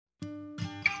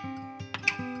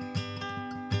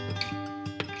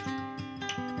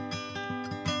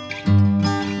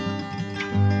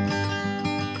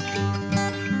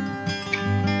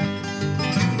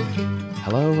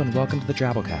Hello and welcome to the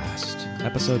Drabblecast,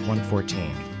 episode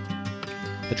 114.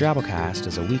 The Drabblecast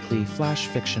is a weekly flash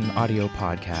fiction audio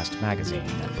podcast magazine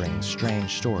that brings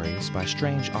strange stories by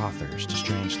strange authors to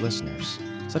strange listeners,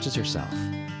 such as yourself.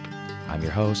 I'm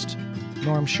your host,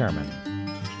 Norm Sherman.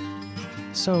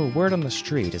 So, word on the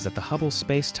street is that the Hubble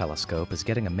Space Telescope is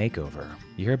getting a makeover.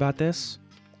 You hear about this?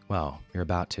 Well, you're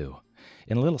about to.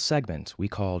 In a little segment we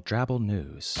call Drabble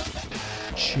News.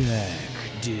 Check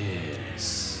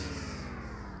this.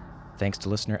 Thanks to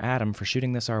listener Adam for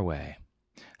shooting this our way.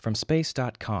 From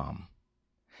space.com.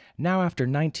 Now, after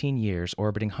 19 years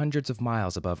orbiting hundreds of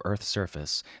miles above Earth's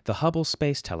surface, the Hubble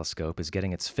Space Telescope is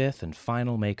getting its fifth and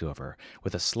final makeover,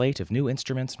 with a slate of new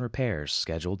instruments and repairs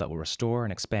scheduled that will restore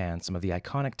and expand some of the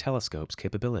iconic telescope's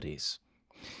capabilities.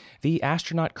 The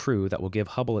astronaut crew that will give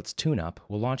Hubble its tune-up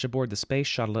will launch aboard the Space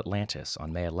Shuttle Atlantis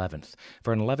on May 11th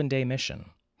for an 11-day mission.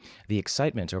 The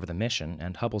excitement over the mission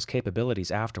and Hubble's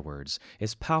capabilities afterwards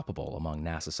is palpable among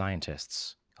NASA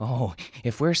scientists. Oh,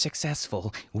 if we're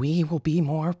successful, we will be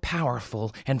more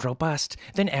powerful and robust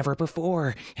than ever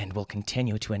before, and will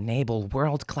continue to enable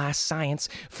world-class science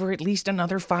for at least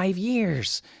another 5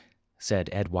 years, said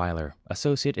Ed Weiler,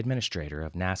 Associate Administrator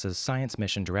of NASA's Science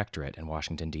Mission Directorate in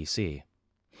Washington, D.C.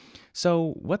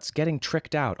 So, what's getting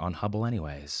tricked out on Hubble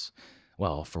anyways?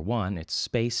 Well, for one, its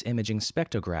Space Imaging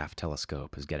Spectrograph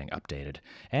telescope is getting updated,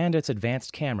 and its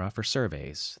Advanced Camera for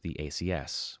Surveys, the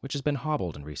ACS, which has been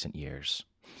hobbled in recent years.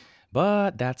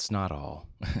 But that's not all.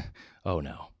 Oh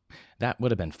no, that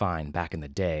would have been fine back in the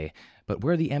day, but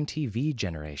we're the MTV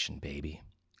generation, baby.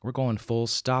 We're going full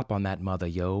stop on that mother,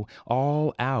 yo,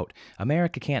 all out.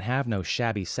 America can't have no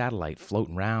shabby satellite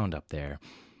floating around up there,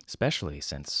 especially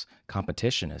since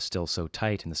competition is still so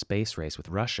tight in the space race with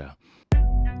Russia.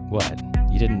 What,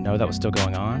 you didn't know that was still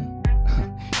going on?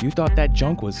 You thought that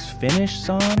junk was finished,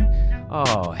 son?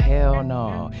 Oh, hell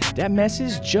no. That mess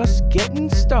is just getting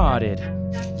started.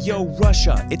 Yo,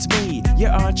 Russia, it's me, your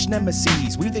arch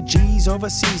nemesis. We the G's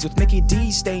overseas with Mickey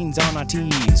D stains on our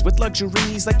tees. With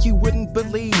luxuries like you wouldn't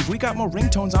believe. We got more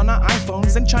ringtones on our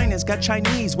iPhones than China's got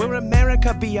Chinese. We're America,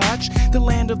 biatch, the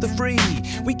land of the free.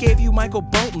 We gave you Michael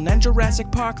Bolton and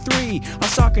Jurassic Park 3. Our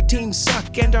soccer teams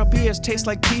suck and our beers taste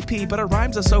like pee-pee. But our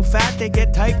rhymes are so fat they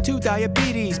get type 2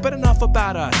 diabetes. But enough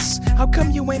about us. How come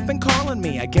you ain't been calling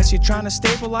me? I guess you're trying to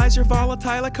stabilize your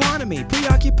volatile economy.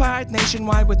 Preoccupied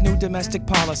nationwide with new domestic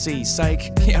policy.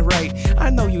 Psych, yeah right, I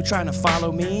know you trying to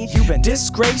follow me. You've been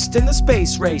disgraced in the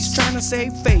space race, trying to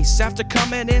save face after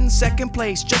coming in second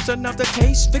place. Just another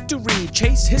taste, victory,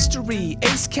 chase history,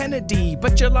 Ace Kennedy.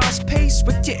 But you lost pace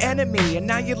with your enemy, and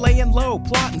now you're laying low,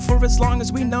 plotting for as long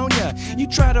as we known ya. You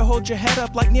try to hold your head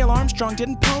up like Neil Armstrong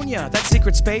didn't pwn ya. That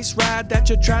secret space ride that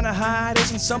you're trying to hide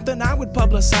isn't something I would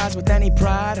publicize with any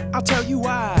pride. I'll tell you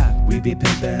why. We be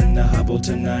pimpin' the Hubble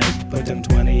tonight, put them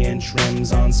 20-inch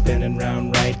rims on, spinning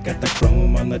round right. Got the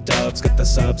chrome on the dubs, got the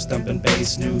subs thumping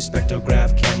bass. New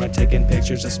spectrograph camera taking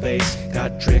pictures of space.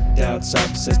 Got tricked out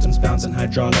subsystems bouncing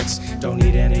hydraulics. Don't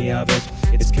need any of it,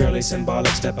 it's purely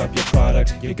symbolic. Step up your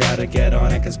product, you gotta get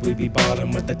on it, cause we be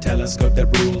ballin' with the telescope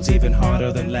that rules even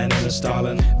harder than Lenin or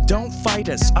Stalin. Don't fight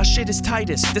us, our shit is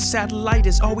tightest. The satellite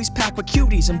is always packed with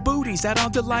cuties and booties that are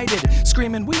delighted,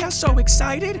 screaming we are so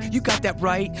excited. You got that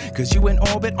right, cause you in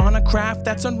orbit on a craft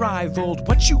that's unrivaled.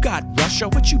 What you got, Russia?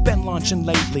 What you been launching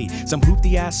lately? Some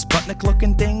hoopty-ass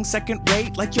Sputnik-looking thing, second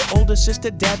rate, like your older sister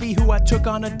Debbie, who I took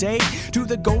on a date to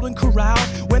the Golden Corral.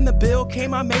 When the bill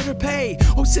came, I made her pay.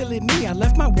 Oh, silly me, I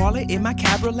left my wallet in my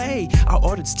cabriolet. I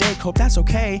ordered steak, hope that's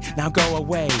okay. Now go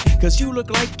away, cause you look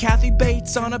like Kathy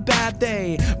Bates on a bad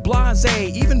day. Blasé,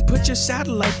 even put your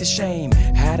satellite to shame.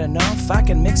 Had enough, I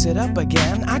can mix it up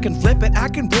again. I can flip it, I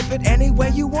can rip it any way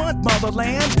you want,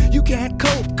 motherland. You can't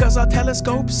cope, cause our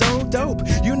telescope's so dope.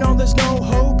 You know there's no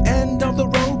hope, end of the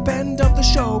rope, end of the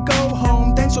show, go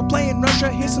home. Thanks for playing Russia,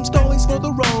 here's some stolies for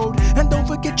the road. And don't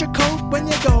forget your coat when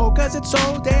you go, cause it's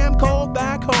so damn cold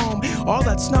back home. All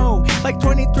that snow, like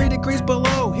 23 degrees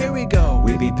below, here we go.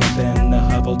 We be pimpin' the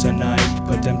Hubble tonight,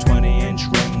 put them 20-inch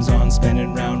rims on,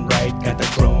 spinning round right. Got the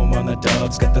chrome on the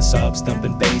dubs, got the subs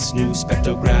thumping bass. New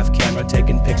spectrograph camera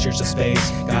taking pictures of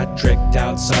space. Got tricked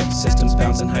out subsystems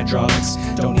bouncing hydraulics.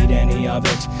 Don't need any of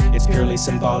it, it's purely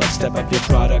symbolic. Step up your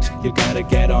product, you gotta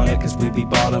get on it, cause we be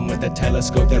ballin' with a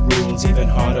telescope that rules even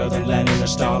harder than Lenin or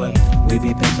Stalin. We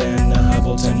be pimpin' the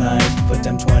Hubble tonight, put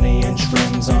them 20-inch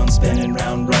rims on, spinning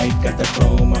round right. Got the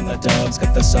chrome on the dubs,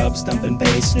 got the subs thumping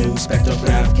bass. New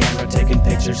spectrograph camera taking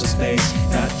pictures of space.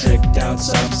 Got tricked out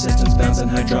subsystems bouncing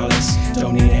hydraulics.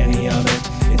 Don't need any of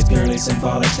it, it's purely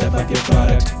symbolic. Step up your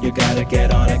product, you gotta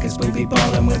get on it, cause we be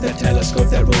ballin' with a telescope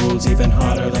that rules even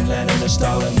harder than Lenin or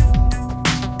Stalin.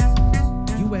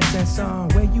 USA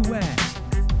USSR, where you at?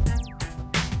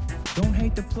 Don't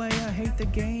hate the player, hate the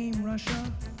game,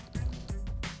 Russia.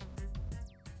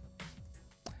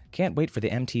 Can't wait for the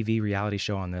MTV reality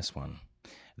show on this one.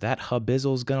 That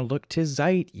Hubbizzle's gonna look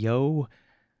tight, yo.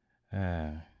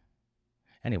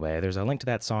 Anyway, there's a link to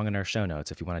that song in our show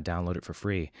notes if you want to download it for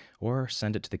free, or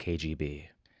send it to the KGB.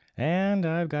 And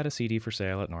I've got a CD for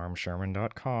sale at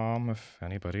normsherman.com if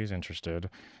anybody's interested.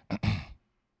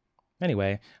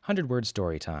 Anyway, 100-word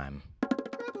story time.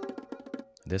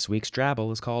 This week's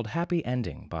Drabble is called Happy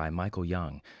Ending by Michael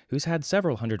Young, who's had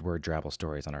several 100-word Drabble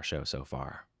stories on our show so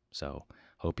far. So,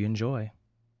 hope you enjoy.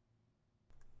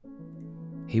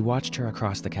 He watched her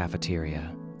across the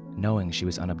cafeteria, knowing she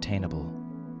was unobtainable.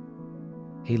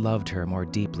 He loved her more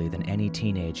deeply than any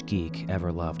teenage geek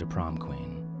ever loved a prom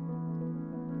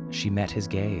queen. She met his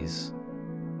gaze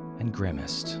and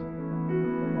grimaced.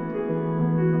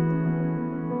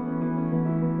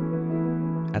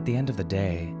 At the end of the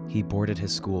day, he boarded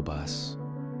his school bus.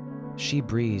 She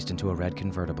breezed into a red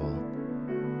convertible.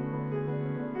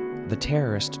 The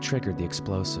terrorist triggered the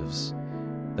explosives.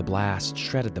 The blast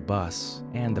shredded the bus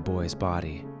and the boy's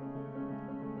body.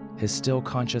 His still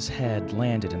conscious head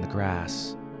landed in the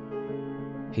grass.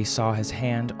 He saw his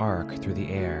hand arc through the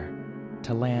air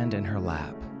to land in her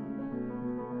lap.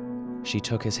 She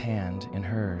took his hand in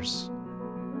hers.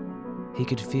 He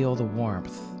could feel the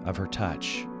warmth of her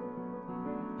touch,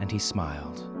 and he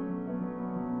smiled.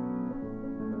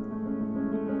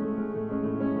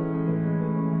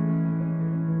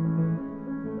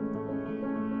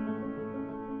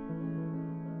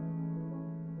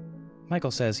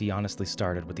 Michael says he honestly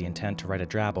started with the intent to write a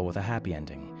Drabble with a happy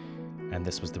ending, and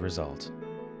this was the result.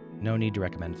 No need to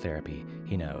recommend therapy,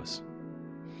 he knows.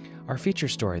 Our feature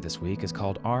story this week is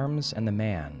called Arms and the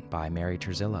Man by Mary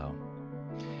Turzillo.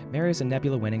 Mary is a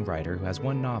Nebula-winning writer who has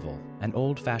one novel, An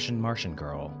Old-Fashioned Martian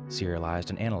Girl, serialized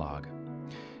in analog.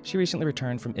 She recently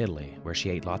returned from Italy, where she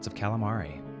ate lots of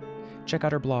calamari. Check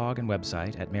out her blog and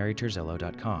website at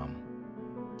maryturzillo.com.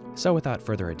 So without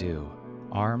further ado,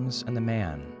 Arms and the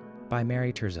Man by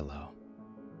Mary Turzillo.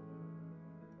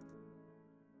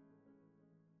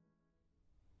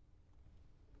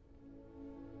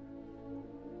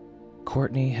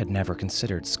 Courtney had never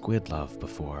considered squid love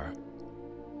before.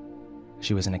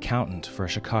 She was an accountant for a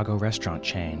Chicago restaurant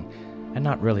chain and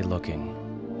not really looking.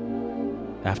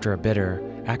 After a bitter,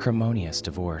 acrimonious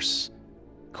divorce,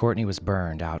 Courtney was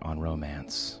burned out on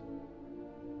romance.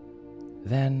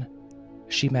 Then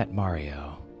she met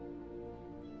Mario.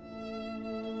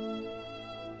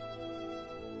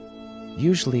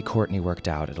 Usually Courtney worked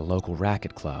out at a local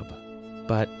racket club,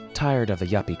 but tired of the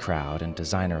yuppie crowd and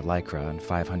designer Lycra and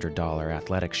 $500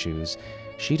 athletic shoes,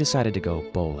 she decided to go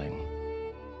bowling.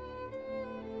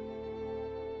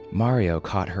 Mario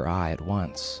caught her eye at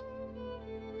once.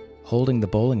 Holding the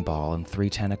bowling ball in 3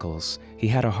 tentacles, he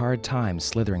had a hard time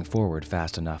slithering forward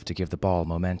fast enough to give the ball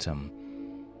momentum,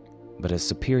 but his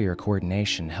superior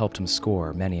coordination helped him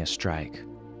score many a strike.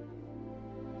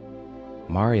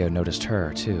 Mario noticed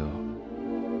her, too.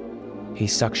 He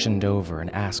suctioned over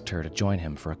and asked her to join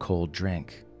him for a cold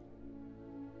drink.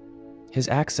 His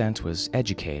accent was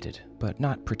educated, but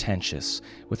not pretentious,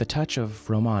 with a touch of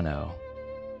Romano.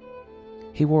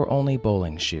 He wore only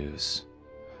bowling shoes.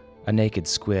 A naked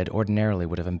squid ordinarily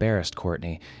would have embarrassed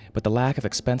Courtney, but the lack of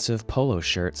expensive polo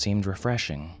shirt seemed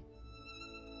refreshing.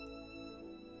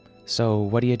 "So,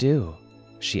 what do you do?"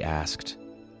 she asked.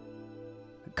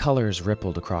 Colors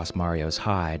rippled across Mario's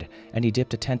hide, and he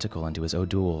dipped a tentacle into his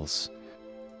O'Doul's.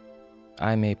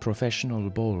 "I'm a professional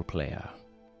bowl player."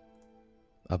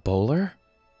 "A bowler?"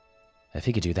 If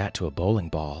he could do that to a bowling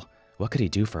ball, what could he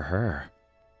do for her?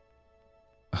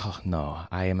 "Oh, no,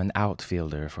 I am an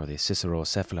outfielder for the Cicero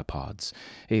cephalopods,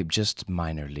 just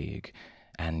minor league.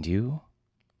 And you?"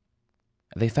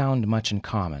 They found much in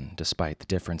common, despite the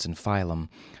difference in phylum,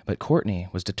 but Courtney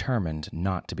was determined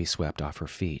not to be swept off her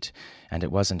feet, and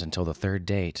it wasn't until the 3rd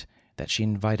date that she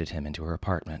invited him into her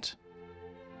apartment.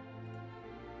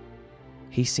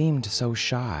 He seemed so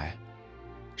shy.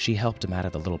 She helped him out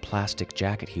of the little plastic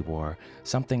jacket he wore,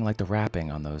 something like the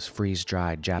wrapping on those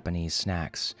freeze-dried Japanese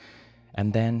snacks,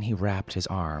 and then he wrapped his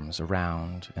arms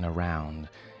around and around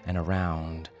and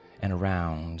around and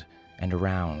around and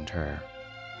around her.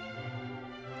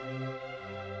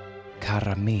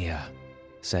 "Cara mia,"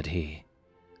 said he.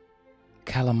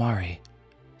 "Calamari,"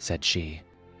 said she.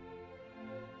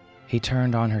 He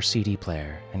turned on her CD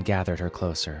player and gathered her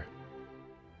closer.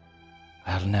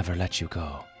 "I'll never let you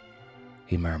go,"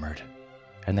 he murmured,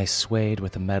 and they swayed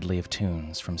with a medley of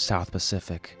tunes from South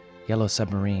Pacific, Yellow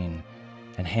Submarine,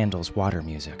 and Handel's water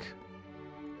music.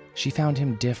 She found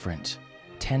him different,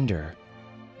 tender,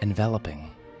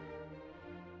 enveloping.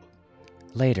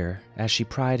 Later, as she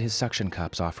pried his suction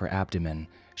cups off her abdomen,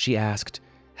 she asked,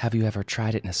 "Have you ever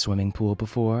tried it in a swimming pool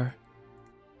before?"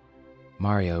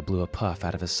 Mario blew a puff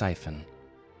out of his siphon.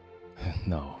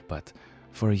 "No, but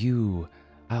for you,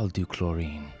 I'll do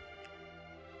chlorine."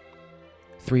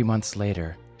 3 months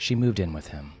later, she moved in with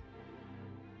him.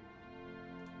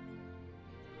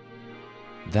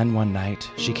 Then one night,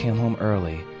 she came home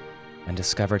early and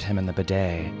discovered him in the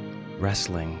bidet,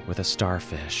 wrestling with a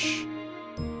starfish.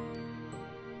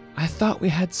 "I thought we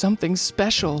had something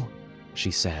special,"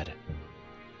 she said.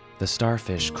 The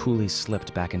starfish coolly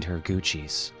slipped back into her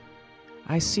Gucci's.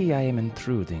 "I see I am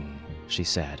intruding," she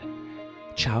said.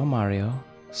 "Ciao, Mario.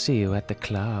 See you at the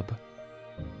club."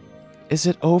 "Is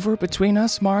it over between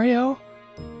us, Mario?"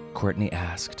 Courtney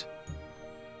asked.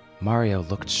 Mario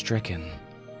looked stricken.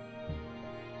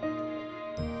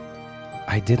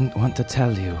 "I didn't want to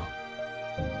tell you.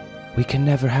 We can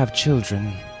never have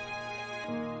children.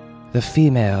 The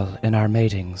female in our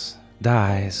matings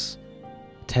dies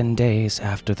 10 days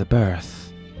after the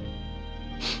birth."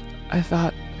 "I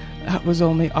thought that was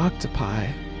only octopi."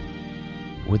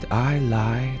 "Would I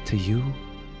lie to you?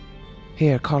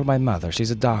 Here, call my mother.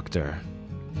 She's a doctor."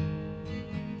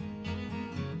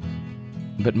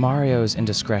 But Mario's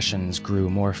indiscretions grew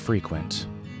more frequent.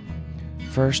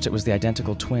 First, it was the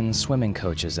identical twin swimming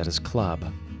coaches at his club.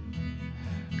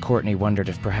 Courtney wondered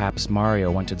if perhaps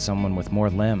Mario wanted someone with more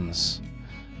limbs.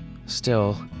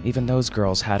 Still, even those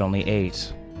girls had only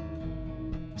 8.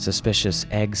 Suspicious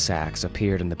egg sacs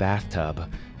appeared in the bathtub,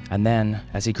 and then,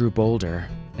 as he grew bolder,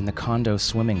 in the condo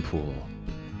swimming pool.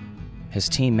 His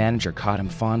team manager caught him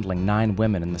fondling 9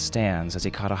 women in the stands as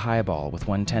he caught a highball with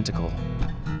one tentacle.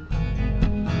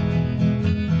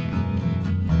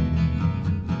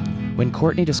 When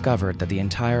Courtney discovered that the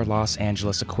entire Los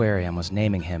Angeles Aquarium was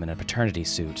naming him in a paternity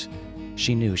suit,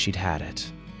 she knew she'd had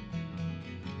it.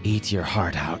 "Eat your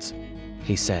heart out,"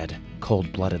 he said,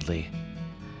 cold-bloodedly.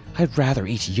 "I'd rather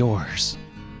eat yours,"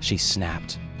 she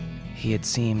snapped. He had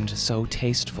seemed so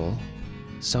tasteful,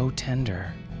 so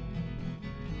tender.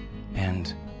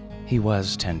 And he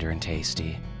was tender and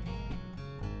tasty.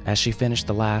 As she finished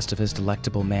the last of his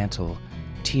delectable mantle,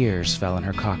 tears fell in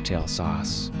her cocktail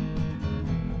sauce.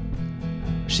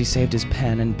 She saved his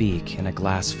pen and beak in a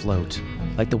glass float,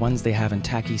 like the ones they have in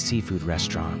tacky seafood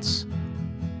restaurants.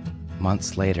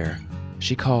 Months later,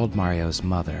 she called Mario's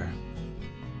mother.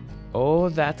 "Oh,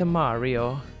 that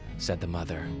Mario," said the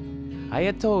mother. "I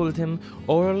had told him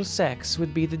oral sex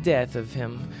would be the death of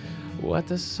him. What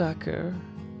a sucker."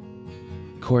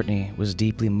 Courtney was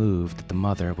deeply moved that the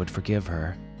mother would forgive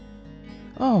her.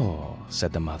 "Oh,"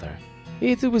 said the mother,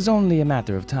 "it was only a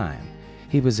matter of time.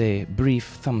 He was a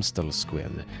brief thumbstill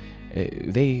squid.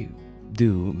 They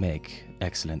do make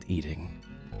excellent eating."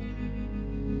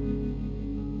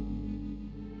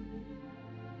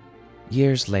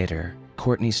 Years later,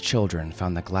 Courtney's children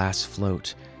found the glass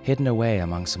float hidden away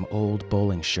among some old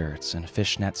bowling shirts and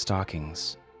fishnet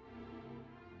stockings.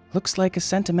 "Looks like a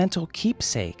sentimental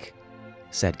keepsake,"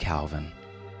 said Calvin.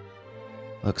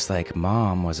 "Looks like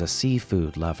Mom was a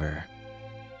seafood lover,"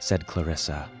 said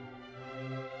Clarissa.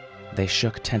 They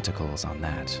shook tentacles on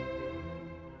that.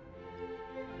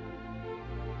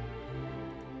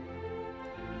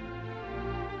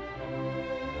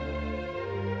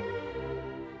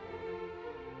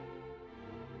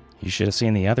 You should have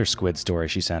seen the other squid story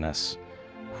she sent us.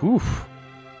 Whew.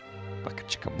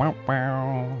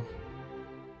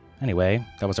 Anyway,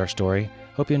 that was our story.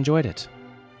 Hope you enjoyed it.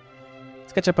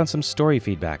 Let's catch up on some story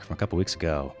feedback from a couple weeks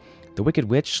ago. The Wicked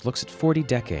Witch Looks at 40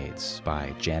 Decades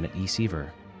by Janet E.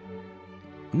 Seaver.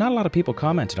 Not a lot of people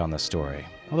commented on this story,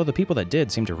 although the people that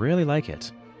did seemed to really like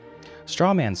it.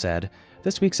 Strawman said,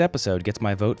 "This week's episode gets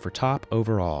my vote for top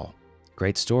overall.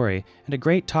 Great story, and a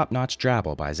great top-notch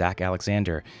Drabble by Zach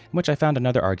Alexander, in which I found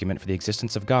another argument for the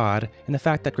existence of God and the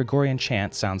fact that Gregorian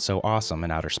chant sounds so awesome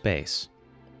in outer space."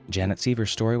 Janet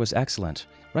Seaver's story was excellent,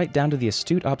 right down to the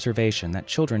astute observation that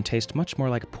children taste much more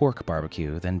like pork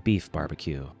barbecue than beef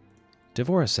barbecue.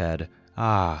 Devora said,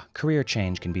 career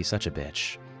change can be such a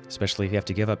bitch, especially if you have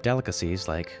to give up delicacies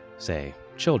like, say,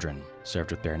 children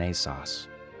served with béarnaise sauce.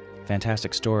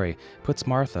 Fantastic story, puts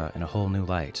Martha in a whole new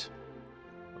light.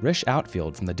 Rish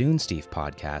Outfield from the Dune Steve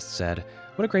podcast said,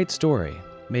 "What a great story.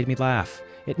 Made me laugh.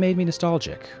 It made me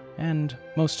nostalgic. And,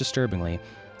 most disturbingly,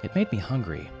 it made me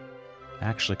hungry.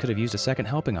 Actually could have used a second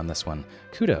helping on this one.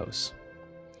 Kudos."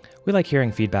 We like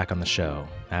hearing feedback on the show,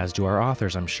 as do our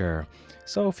authors, I'm sure.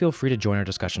 So feel free to join our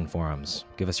discussion forums.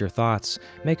 Give us your thoughts.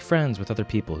 Make friends with other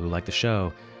people who like the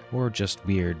show, or just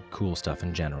weird, cool stuff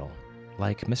in general.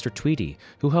 like Mr. Tweety,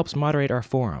 who helps moderate our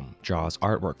forum, draws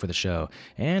artwork for the show,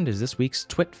 and is this week's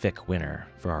Twitfic winner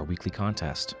for our weekly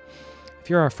contest. If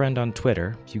you're our friend on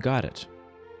Twitter, you got it.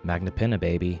 Magna Pinna,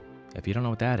 baby. If you don't know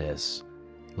what that is,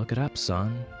 look it up,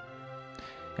 son.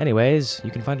 Anyways,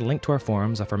 you can find a link to our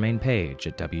forums off our main page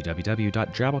at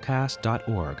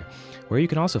www.drabblecast.org, where you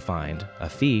can also find a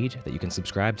feed that you can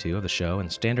subscribe to of the show in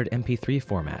standard MP3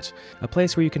 format, a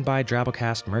place where you can buy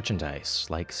Drabblecast merchandise,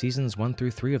 like seasons 1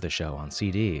 through 3 of the show on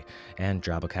CD, and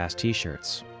Drabblecast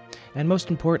t-shirts. And most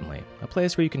importantly, a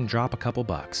place where you can drop a couple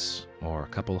bucks, or a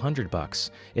couple $100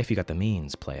 if you got the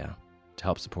means, playa, to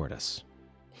help support us.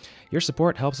 Your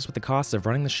support helps us with the costs of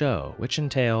running the show, which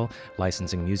entail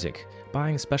licensing music,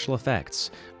 buying special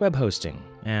effects, web hosting,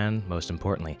 and, most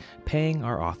importantly, paying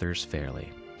our authors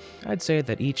fairly. I'd say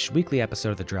that each weekly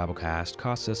episode of the Drabblecast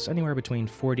costs us anywhere between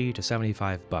 $40 to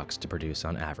 $75 to produce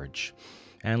on average,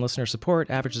 and listener support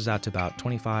averages out to about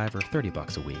 $25 or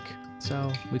 $30 a week,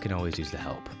 so we can always use the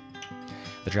help.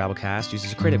 The Drabblecast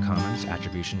uses a Creative Commons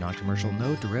Attribution Non-Commercial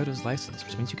No Derivatives license,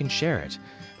 which means you can share it,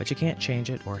 but you can't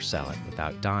change it or sell it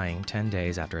without dying 10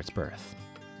 days after its birth.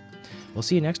 We'll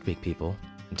see you next week, people.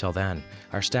 Until then,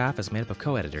 our staff is made up of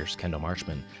co-editors Kendall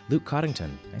Marchman, Luke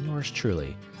Coddington, and yours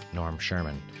truly, Norm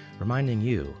Sherman, reminding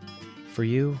you, for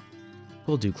you,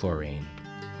 we'll do chlorine.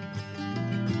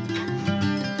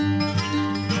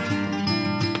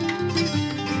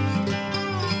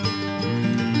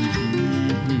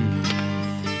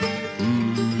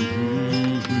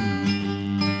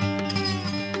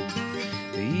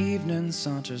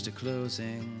 Saunters to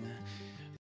closing.